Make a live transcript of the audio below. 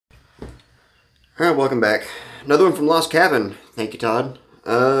Alright, welcome back. Another one from Lost Cabin. Thank you, Todd.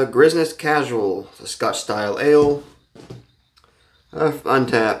 Grizzness Casual, a Scotch style ale.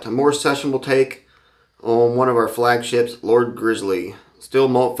 Untapped. A more sessionable take on one of our flagships, Lord Grizzly. Still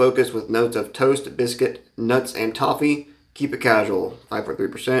malt focused with notes of toast, biscuit, nuts, and toffee. Keep it casual.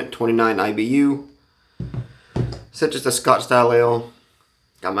 5.3%, 29 IBU. Such as a Scotch style ale.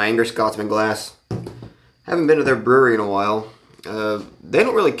 Got my Angry Scotsman glass. Haven't been to their brewery in a while. They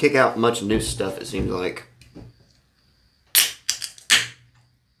don't really kick out much new stuff, it seems like.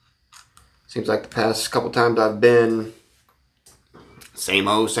 Seems like the past couple times I've been, same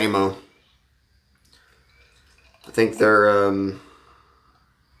old, same old. I think they're,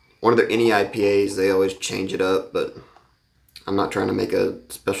 one of their any IPAs, they always change it up, but I'm not trying to make a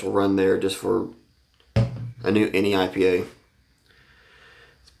special run there just for a new any IPA.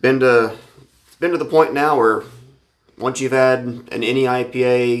 It's been to the point now where once you've had an any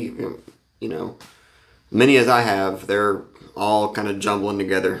IPA, you know, many as I have, they're all kind of jumbling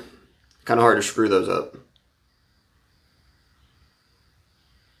together. Kind of hard to screw those up.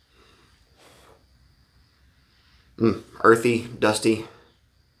 Earthy, dusty.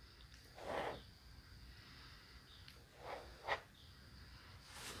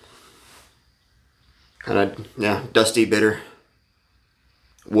 Kind of, yeah, dusty, bitter.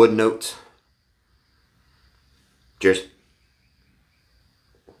 Wood notes. Cheers.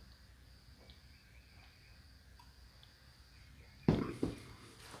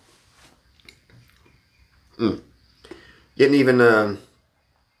 Getting even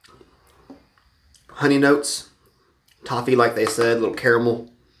honey notes, toffee like they said, a little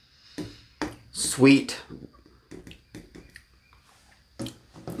caramel, sweet,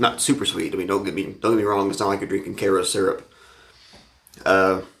 not super sweet. I mean, don't get me wrong. It's not like you're drinking Karo syrup.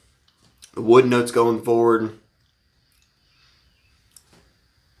 The wood notes going forward,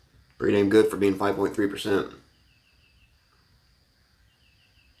 pretty damn good for being 5.3%.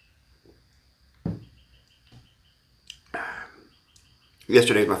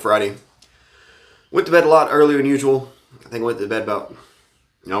 Yesterday's my Friday. Went to bed a lot earlier than usual. I think I went to bed about,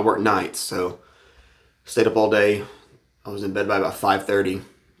 I work nights, so stayed up all day. I was in bed by about 5:30.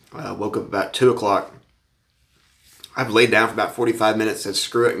 Woke up about 2 o'clock. I've laid down for about 45 minutes, said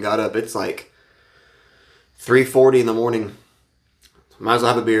screw it, and got up. It's like 3:40 in the morning. Might as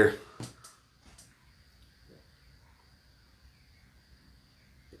well have a beer.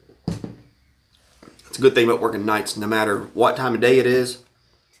 It's a good thing about working nights. No matter what time of day it is,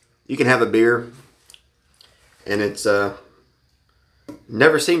 you can have a beer, and it's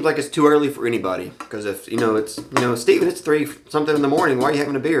never seems like it's too early for anybody. Because if it's Steven, it's 3 something in the morning. Why are you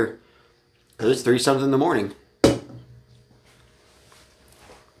having a beer? Because it's 3 something in the morning.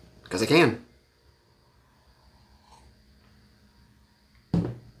 Because I can.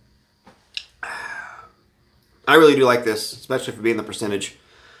 I really do like this, especially for being the percentage.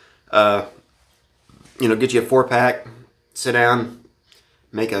 Get you a 4-pack, sit down,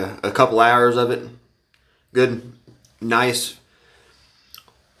 make a couple hours of it. Good, nice.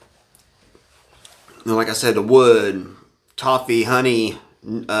 Like I said, the wood, toffee, honey,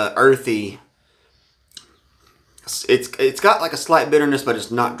 earthy. It's got like a slight bitterness, but it's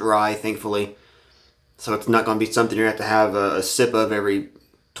not dry, thankfully. So it's not going to be something you're going to have a sip of every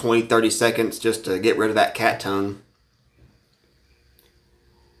 20-30 seconds just to get rid of that cat tone.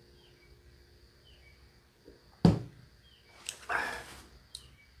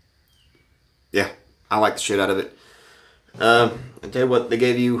 Yeah, I like the shit out of it. I'll tell you what they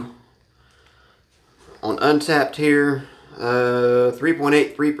gave you on Untapped here.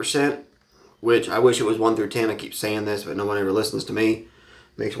 3.83%, which I wish it was 1 through 10. I keep saying this, but no one ever listens to me.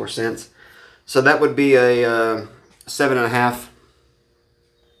 Makes more sense. So that would be a 7.5.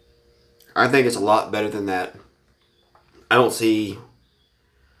 I think it's a lot better than that. I don't see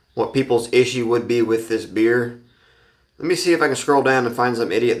what people's issue would be with this beer. Let me see if I can scroll down and find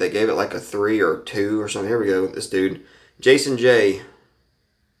some idiot that gave it like a 3 or 2 or something. Here we go. This dude, Jason J.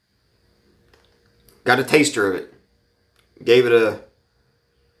 Got a taster of it. Gave it a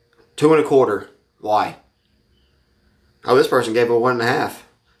 2.25. Why? Oh, this person gave it a 1.5.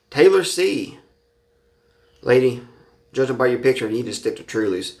 Taylor C. Lady, judging by your picture, you need to stick to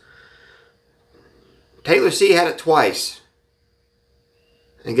Truly's. Taylor C had it twice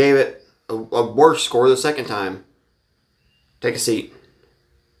and gave it a worse score the second time. Take a seat.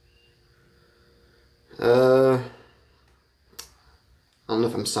 I don't know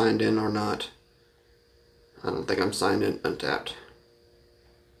if I'm signed in or not. I don't think I'm signed in Untapped.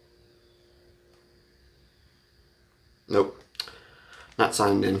 Nope. Not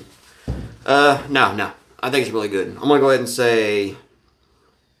signed in. No. I think it's really good. I'm going to go ahead and say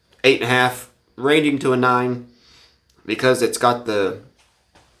 8.5 ranging to a 9 because it's got the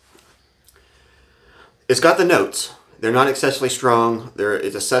notes. They're not excessively strong.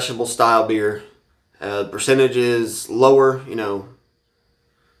 It's a sessionable style beer. Percentage is lower, you know.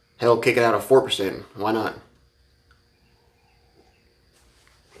 Hell, kick it out of 4%. Why not?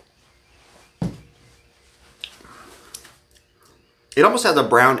 It almost has a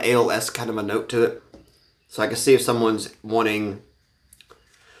brown ale-esque kind of a note to it. So I can see if someone's wanting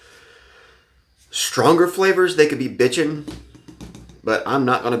stronger flavors, they could be bitching. But I'm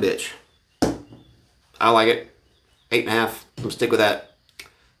not going to bitch. I like it. 8.5. I'm going to stick with that.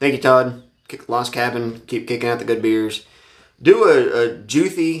 Thank you, Todd. Lost Cabin. Keep kicking out the good beers. Do a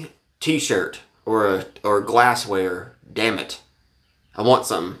Juthy t-shirt or glassware. Damn it. I want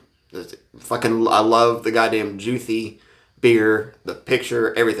something. I love the goddamn Juthy beer, the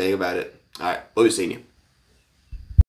picture, everything about it. Alright, we'll be seeing you.